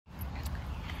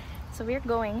So we're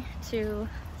going to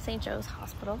St. Joe's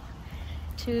Hospital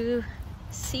to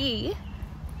see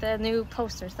the new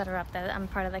posters that are up there that I'm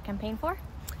part of the campaign for.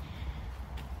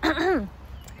 So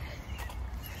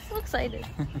excited.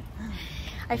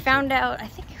 I found out, I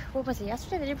think, what was it,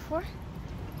 yesterday, the day before?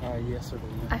 Yesterday,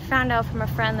 yeah. I found out from a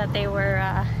friend that they were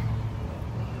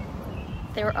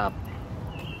up.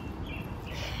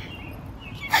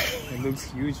 It looks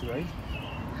huge, right?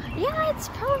 Yeah, it's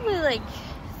probably like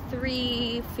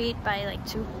 3 feet by like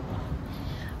 2.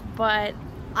 But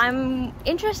I'm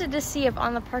interested to see if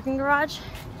on the parking garage,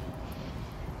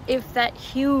 if that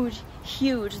huge,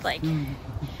 like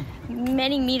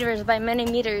many meters by many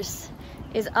meters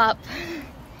is up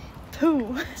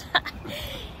too.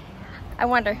 I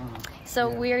wonder. So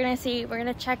yeah. we're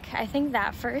gonna check, I think,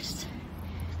 that first.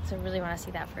 So I really want to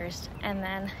see that first, and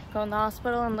then go in the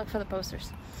hospital and look for the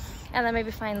posters, and then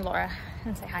maybe find Laura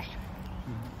and say hi.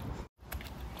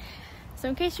 So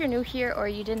in case you're new here or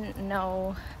you didn't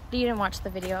know, you didn't watch the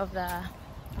video of the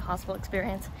hospital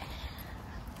experience,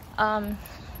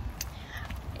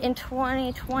 in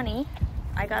 2020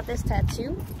 I got this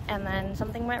tattoo and then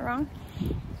something went wrong.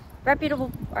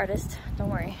 Reputable artist, don't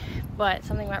worry, but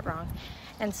something went wrong,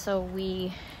 and so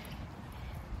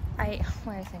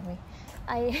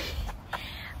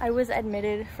I was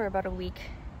admitted for about a week,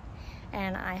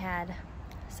 and I had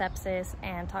sepsis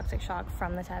and toxic shock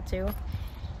from the tattoo.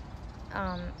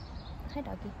 Hi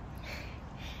doggy.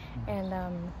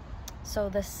 And so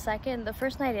the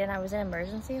first night in, I was in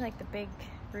emergency, like the big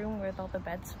room with all the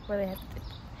beds where they had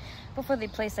before they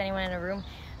placed anyone in a room.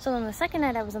 So then the second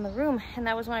night I was in the room, and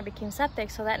that was when I became septic.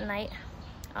 So that night,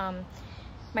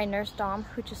 my nurse Dom,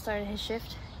 who just started his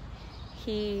shift,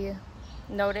 he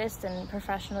noticed and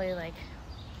professional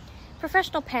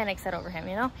panic set over him,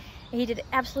 you know? And he did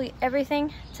absolutely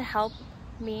everything to help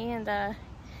me and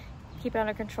keep it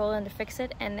under control and to fix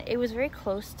it. And it was very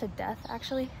close to death,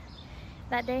 actually,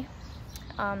 that day.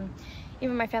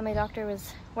 Even my family doctor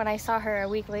was, when I saw her a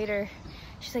week later,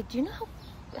 she's like, do you know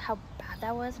how bad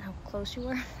that was and how close you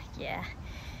were? Like, yeah,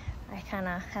 I kind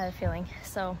of had a feeling.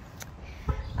 So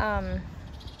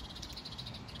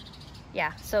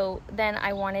yeah, so then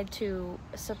I wanted to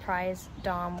surprise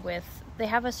Dom with, they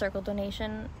have a circle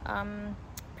donation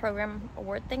program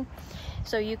award thing,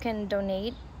 so you can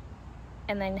donate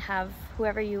and then have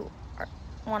whoever you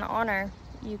want to honor,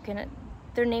 you can,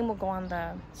 their name will go on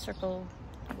the circle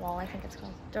wall, I think it's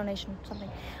called, donation something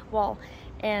wall,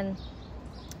 and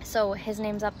so his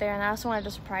name's up there. And I also wanted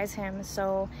to surprise him,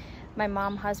 so my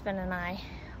mom, husband, and I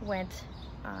went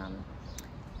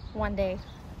one day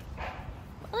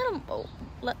a little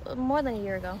more than a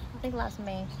year ago, I think last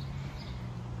May,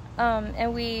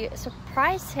 and we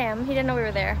surprised him. He didn't know we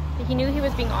were there, but he knew he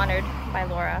was being honored by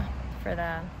Laura for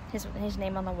his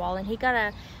name on the wall, and he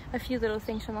got a few little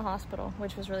things from the hospital,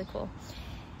 which was really cool.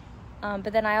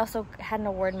 But then I also had an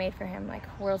award made for him, like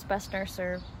world's best nurse,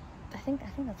 or I think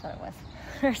that's what it was,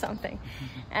 or something.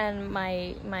 And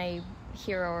my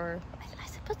hero, or I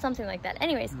put something like that.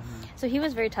 Anyways, so he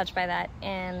was very touched by that,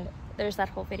 and there's that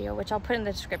whole video, which I'll put in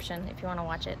the description if you want to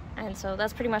watch it. And so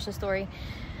that's pretty much the story,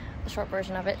 the short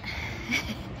version of it.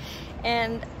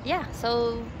 And yeah,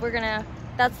 so we're gonna,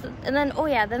 and then, oh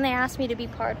yeah, then they asked me to be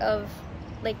part of,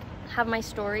 like, have my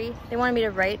story. They wanted me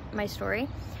to write my story.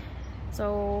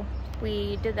 So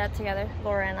we did that together,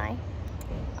 Laura and I.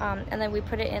 And then we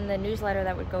put it in the newsletter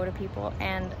that would go to people.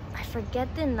 And I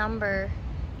forget the number,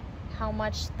 how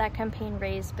much that campaign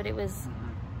raised, but it was,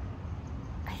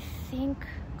 I think,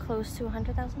 close to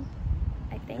 100,000.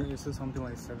 I think. This is something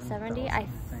like 70. I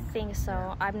think so.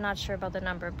 Yeah. I'm not sure about the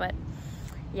number, but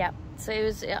yeah. So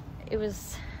it's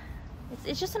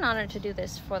just an honor to do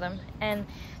this for them. And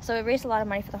so it raised a lot of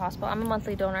money for the hospital. I'm a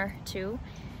monthly donor too.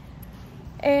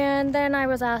 And then I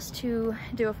was asked to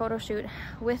do a photo shoot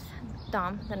with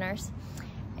Dom, the nurse,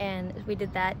 and we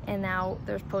did that. And now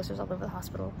there's posters all over the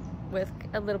hospital with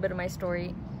a little bit of my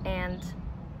story and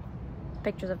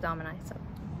pictures of Dom and I. So,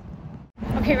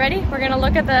 okay, ready? We're gonna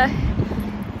look at the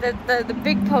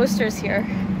big posters here.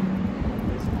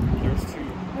 There's 2.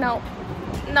 No,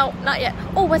 not yet.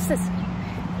 Oh, what's this?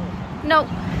 No.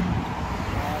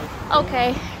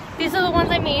 Okay, these are the ones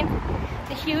I mean.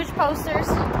 The huge posters.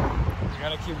 You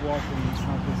gotta keep walking. It's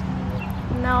not this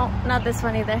one. No, not this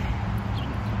one either.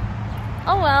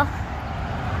 Oh well.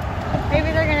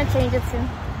 Maybe they're gonna change it soon.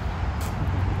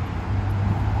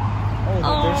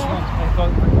 Oh, there's one. I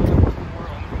thought there was more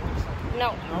on the other side. No,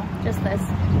 just this.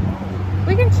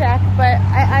 We can check, but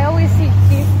I always see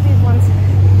these ones.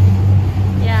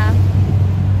 Yeah.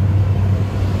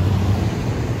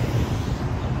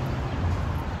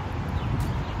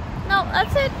 No,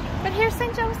 that's it. But here's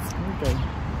St. Joe's. Okay.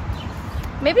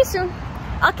 Maybe soon.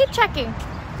 I'll keep checking.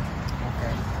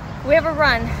 Okay. We have a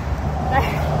run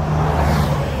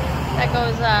that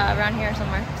goes around here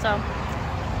somewhere, so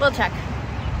we'll check.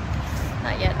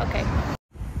 Not yet. Okay.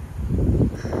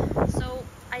 So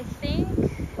I think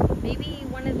maybe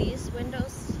one of these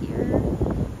windows here,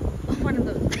 one of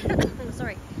those.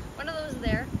 Sorry, one of those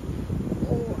there.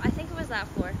 Oh, I think it was that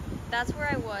floor. That's where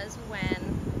I was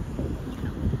when.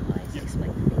 Oh, I just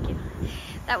explained. Thank you.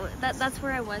 That's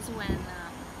where I was when,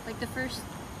 like the first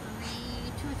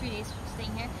 2 or 3 days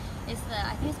staying here. Is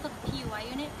I think it's called the PUI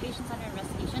unit, Patients Under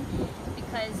Investigation,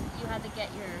 because you had to get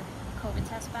your COVID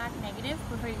test back negative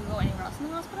before you could go anywhere else in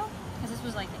the hospital, because this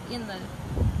was like in the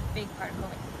big part of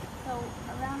COVID. So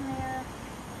around there,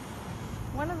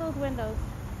 one of those windows.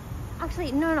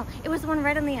 Actually, no, it was the one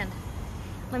right on the end.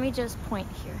 Let me just point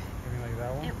here. Maybe like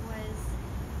that one? It was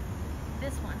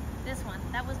this one.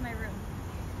 That was my room.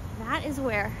 That is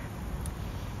where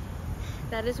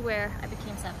I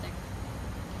became septic.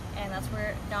 And that's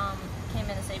where Dom came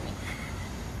in to save me.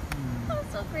 I'm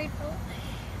so grateful.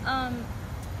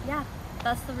 Yeah,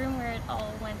 that's the room where it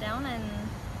all went down, and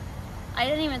I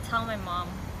didn't even tell my mom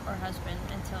or husband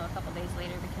until a couple days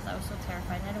later because I was so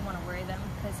terrified and I didn't want to worry them,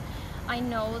 because I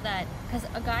know that, because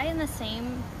a guy in the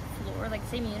same floor, like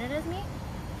same unit as me,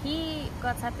 he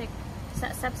got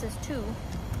sepsis too,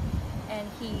 and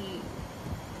he,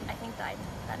 I think, died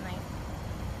that night,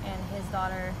 and his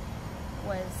daughter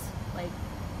was like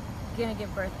gonna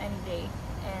give birth any day,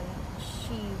 and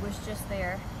she was just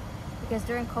there because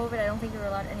during COVID I don't think there were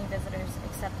allowed any visitors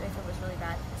except if it was really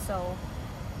bad. So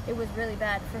it was really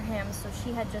bad for him, so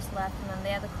she had just left, and then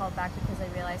they had to call back because they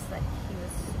realized that he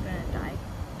was gonna die,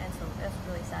 and so it was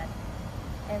really sad.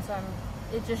 And so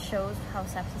it just shows how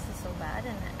sepsis is so bad,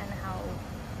 and how,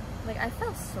 like, I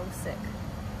felt so sick,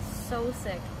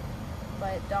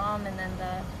 but Dom, and then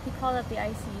he called up the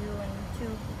ICU, and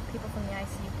 2 people from the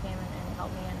ICU came and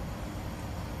helped me, and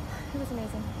it was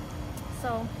amazing.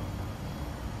 So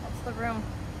that's the room.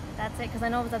 That's it, because I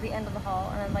know it was at the end of the hall,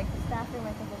 and then like the staff room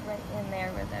I think was right in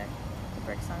there where the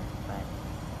bricks are. But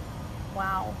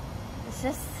wow, it's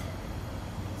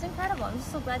incredible. I'm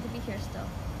just so glad to be here still.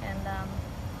 And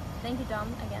thank you,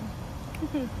 Dom, again.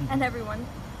 And everyone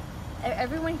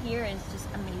here is just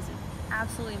amazing,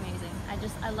 absolutely amazing.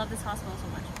 I love this hospital so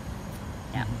much.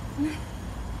 Yeah.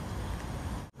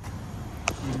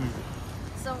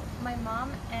 So my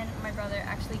mom and my brother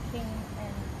actually came,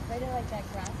 and right in like that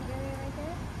grassy area right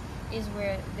there is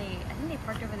where I think they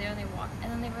parked over there, and they walked,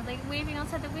 and then they were like waving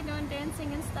outside the window and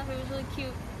dancing and stuff. It was really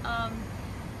cute,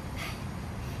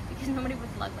 because nobody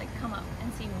would like come up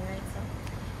and see me, right? So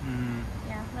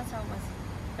yeah, that's how it was.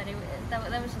 But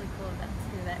that was really cool of them to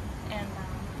do that. And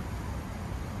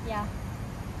yeah,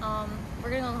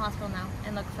 we're gonna go to the hospital now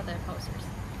and look for the posters.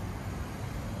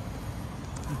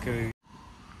 Okay.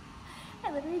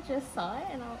 I literally just saw it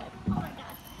and I was like, oh my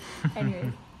god.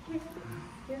 Anyways,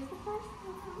 here's the first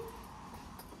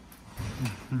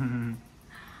one.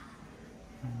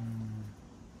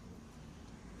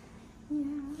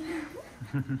 Yeah.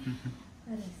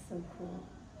 That is so cool.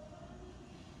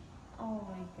 Oh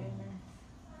my goodness.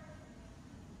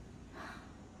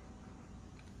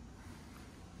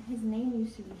 His name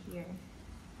used to be here,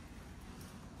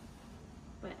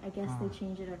 but I guess they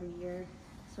change it every year.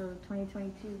 So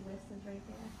 2022 list is right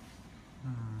there.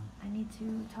 I need to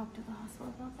talk to the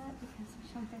hospital about that because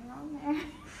there's something wrong there.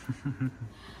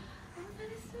 Oh, that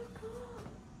is so cool.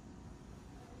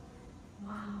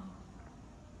 Wow.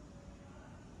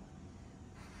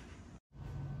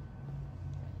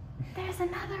 There's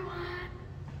another one.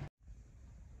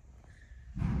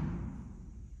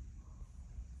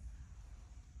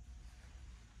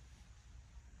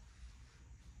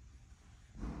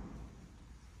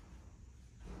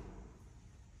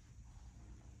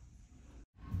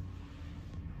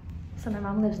 So my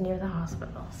mom lives near the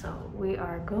hospital, so we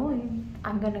are going.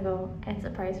 I'm gonna go and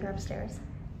surprise her upstairs.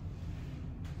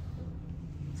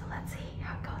 So let's see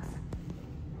how it goes.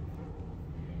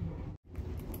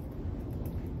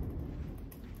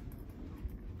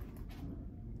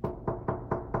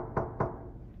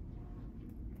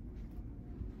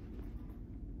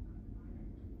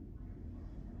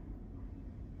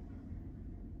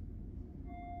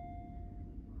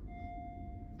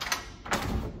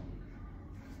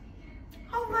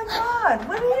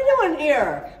 What are you doing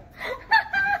here?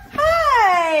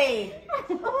 Hi!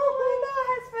 Oh